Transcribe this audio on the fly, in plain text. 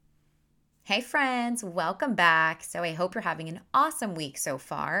Hey friends, welcome back. So I hope you're having an awesome week so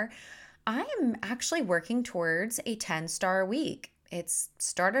far. I am actually working towards a 10-star week. It's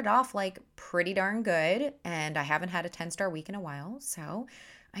started off like pretty darn good, and I haven't had a 10-star week in a while. So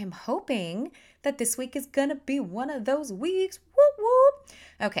I'm hoping that this week is going to be one of those weeks. Whoop, whoop.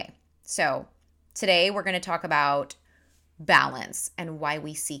 Okay, so today we're going to talk about balance and why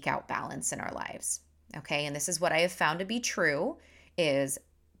we seek out balance in our lives. Okay, and this is what I have found to be true is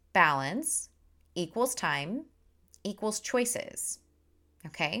balance equals time equals choices.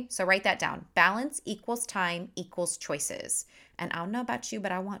 Okay, so write that down. Balance equals time equals choices. And I don't know about you,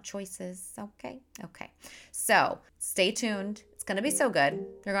 but I want choices. Okay. So stay tuned. It's going to be so good.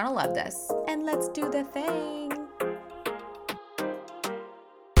 You're going to love this. And let's do the thing.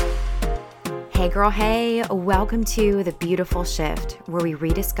 Hey girl, hey, welcome to The Beautiful Shift, where we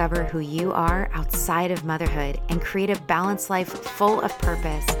rediscover who you are outside of motherhood and create a balanced life full of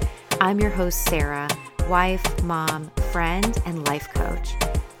purpose. I'm your host, Sarah, wife, mom, friend, and life coach.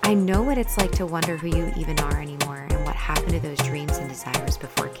 I know what it's like to wonder who you even are anymore and what happened to those dreams and desires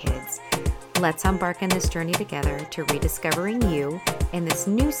before kids. Let's embark on this journey together to rediscovering you in this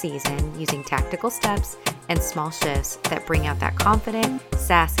new season using tactical steps and small shifts that bring out that confident,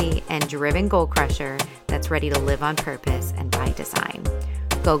 sassy, and driven goal crusher that's ready to live on purpose and by design.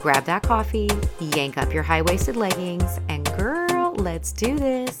 Go grab that coffee, yank up your high-waisted leggings, and girl, let's do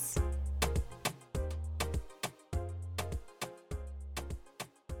this.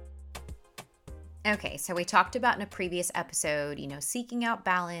 Okay, so we talked about in a previous episode, seeking out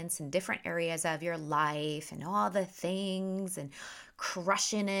balance in different areas of your life and all the things and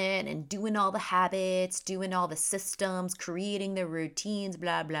crushing it and doing all the habits, doing all the systems, creating the routines,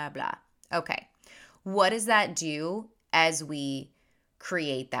 blah, blah, blah. Okay, what does that do as we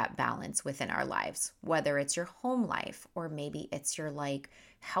create that balance within our lives? Whether it's your home life or maybe it's your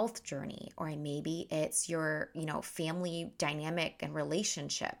health journey, or maybe it's your, family dynamic and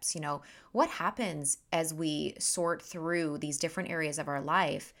relationships. What happens as we sort through these different areas of our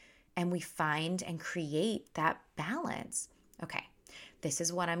life and we find and create that balance? Okay, this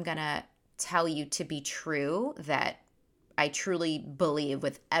is what I'm going to tell you to be true, that I truly believe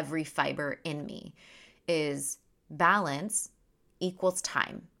with every fiber in me, is balance equals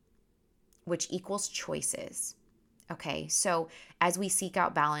time, which equals choices. Okay, so as we seek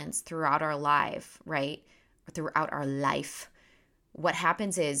out balance throughout our life, right? Throughout our life, what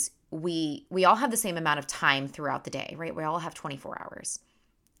happens is we all have the same amount of time throughout the day, right? We all have 24 hours.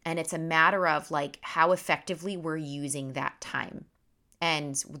 And it's a matter of how effectively we're using that time.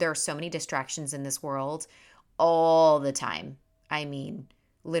 And there are so many distractions in this world all the time. I mean,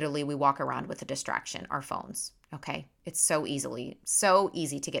 literally we walk around with a distraction, our phones. Okay. It's so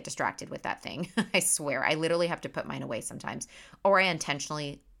easy to get distracted with that thing. I swear. I literally have to put mine away sometimes, or I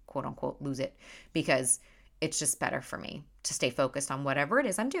intentionally, quote unquote, lose it because it's just better for me to stay focused on whatever it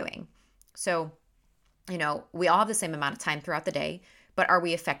is I'm doing. So, we all have the same amount of time throughout the day, but are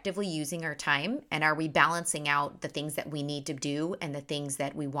we effectively using our time, and are we balancing out the things that we need to do and the things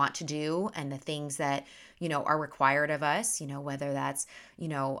that we want to do and the things that, are required of us, whether that's,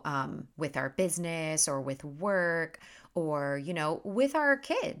 with our business or with work or, with our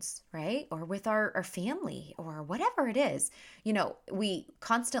kids, right? Or with our family or whatever it is. We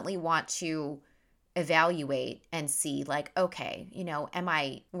constantly want to evaluate and see okay, am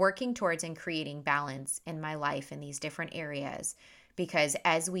I working towards and creating balance in my life in these different areas? Because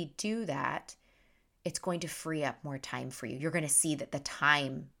as we do that, it's going to free up more time for you. You're going to see that the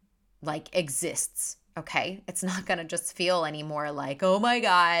time exists. Okay. It's not going to just feel anymore oh my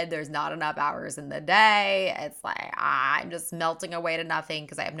God, there's not enough hours in the day. It's I'm just melting away to nothing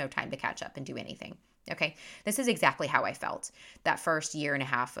because I have no time to catch up and do anything. Okay. This is exactly how I felt that first year and a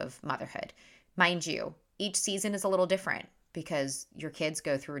half of motherhood. Mind you, each season is a little different because your kids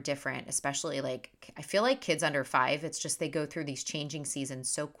go through different, especially I feel like kids under 5, it's just they go through these changing seasons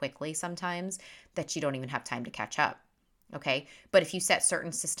so quickly sometimes that you don't even have time to catch up. Okay. But if you set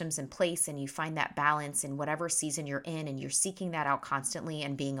certain systems in place and you find that balance in whatever season you're in and you're seeking that out constantly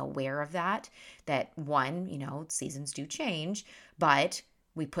and being aware of that one, seasons do change, but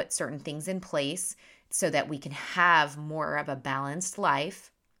we put certain things in place so that we can have more of a balanced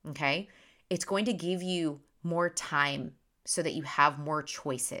life. Okay. It's going to give you more time so that you have more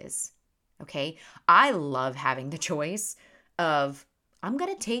choices. Okay. I love having the choice of, I'm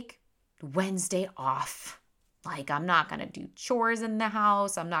going to take Wednesday off. I'm not going to do chores in the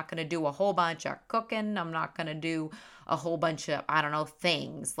house. I'm not going to do a whole bunch of cooking. I'm not going to do a whole bunch of,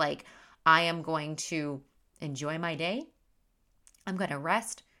 things. I am going to enjoy my day. I'm going to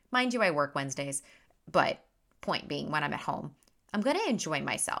rest. Mind you, I work Wednesdays, but point being, when I'm at home, I'm going to enjoy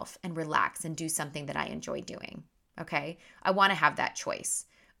myself and relax and do something that I enjoy doing. Okay. I want to have that choice.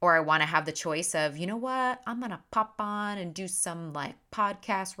 Or I want to have the choice of, you know what, I'm going to pop on and do some like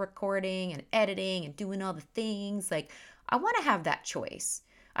podcast recording and editing and doing all the things. Like, I want to have that choice.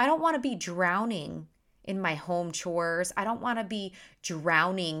 I don't want to be drowning in my home chores. I don't want to be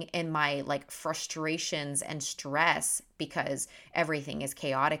drowning in my like frustrations and stress because everything is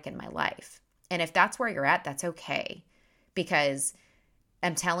chaotic in my life. And if that's where you're at, that's okay. Because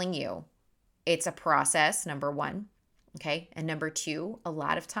I'm telling you, it's a process, number one. Okay. And number two, a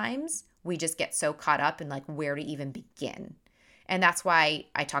lot of times we just get so caught up in like where to even begin. And that's why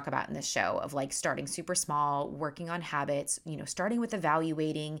I talk about in this show of like starting super small, working on habits, starting with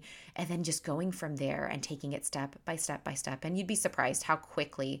evaluating and then just going from there and taking it step by step by step. And you'd be surprised how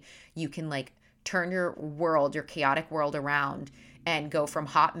quickly you can like turn your world, your chaotic world around and go from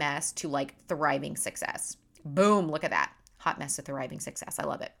hot mess to like thriving success. Boom. Look at that. Hot mess to thriving success. I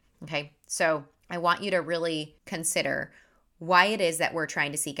love it. Okay. So I want you to really consider why it is that we're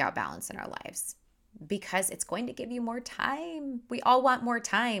trying to seek out balance in our lives, because it's going to give you more time. We all want more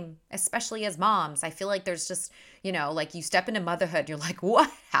time, especially as moms. I feel like there's just, like you step into motherhood, you're like, what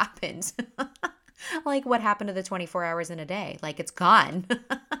happened? Like what happened to the 24 hours in a day? Like it's gone.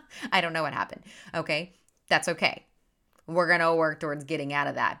 I don't know what happened. Okay. That's okay. We're going to work towards getting out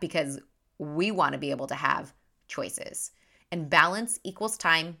of that because we want to be able to have choices. And balance equals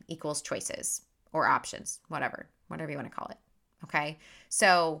time equals choices or options, whatever you want to call it. Okay.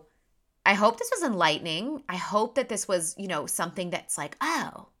 So I hope this was enlightening. I hope that this was, something that's like,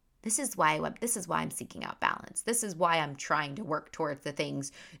 oh, this is why I'm seeking out balance. This is why I'm trying to work towards the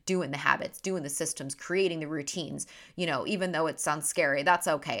things, doing the habits, doing the systems, creating the routines. Even though it sounds scary, that's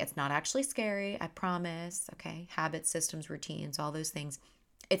okay. It's not actually scary. I promise. Okay. Habits, systems, routines, all those things.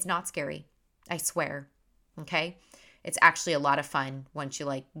 It's not scary. I swear. Okay. It's actually a lot of fun once you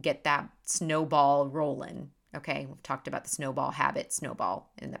like get that snowball rolling. Okay. We've talked about the snowball habit,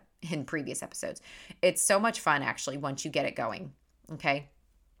 snowball in previous episodes. It's so much fun actually once you get it going. Okay.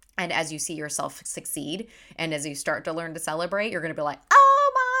 And as you see yourself succeed and as you start to learn to celebrate, you're going to be like,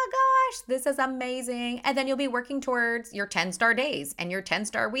 oh my gosh, this is amazing. And then you'll be working towards your 10-star days and your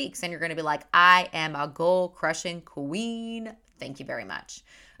 10-star weeks. And you're going to be like, I am a goal crushing queen. Thank you very much.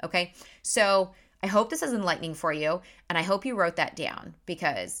 Okay. So I hope this is enlightening for you. And I hope you wrote that down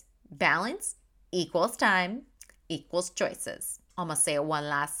because balance equals time equals choices. I'm going to say it one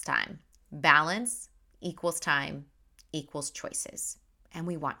last time. Balance equals time equals choices. And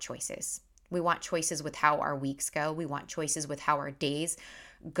we want choices. We want choices with how our weeks go. We want choices with how our days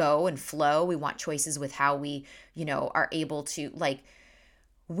go and flow. We want choices with how we, are able to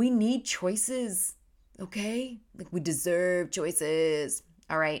we need choices. Okay. Like we deserve choices.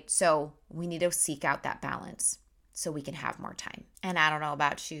 All right. So we need to seek out that balance so we can have more time. And I don't know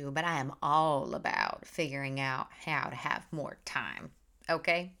about you, but I am all about figuring out how to have more time.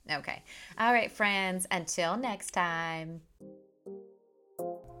 Okay. Okay. All right, friends. Until next time.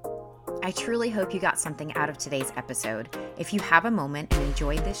 I truly hope you got something out of today's episode. If you have a moment and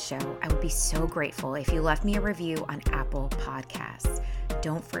enjoyed this show, I would be so grateful if you left me a review on Apple Podcasts.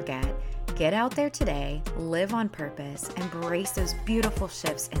 Don't forget, get out there today, live on purpose, embrace those beautiful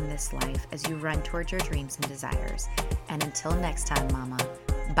shifts in this life as you run towards your dreams and desires. And until next time, Mama,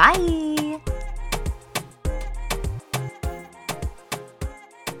 bye!